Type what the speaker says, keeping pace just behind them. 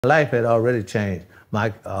Life had already changed. My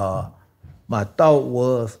thought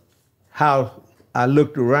was how I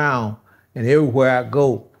looked around, and everywhere I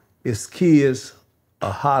go, it's kids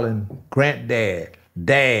are hollering granddad,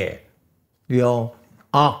 dad,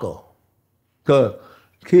 uncle. Cause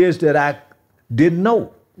kids that I didn't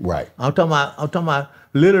know. Right. I'm talking about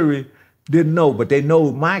literally didn't know, but they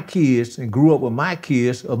know my kids and grew up with my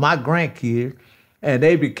kids or my grandkids, and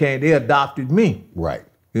they adopted me. Right.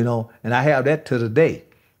 And I have that to the day.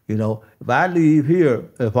 If I leave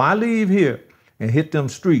here and hit them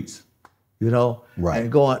streets, Right.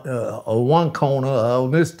 and go on one corner or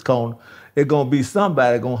on this corner, it's gonna be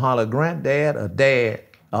somebody gonna holler granddad, a dad,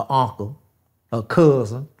 a uncle, a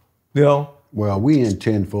cousin, Well, we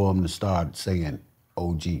intend for them to start saying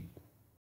OG.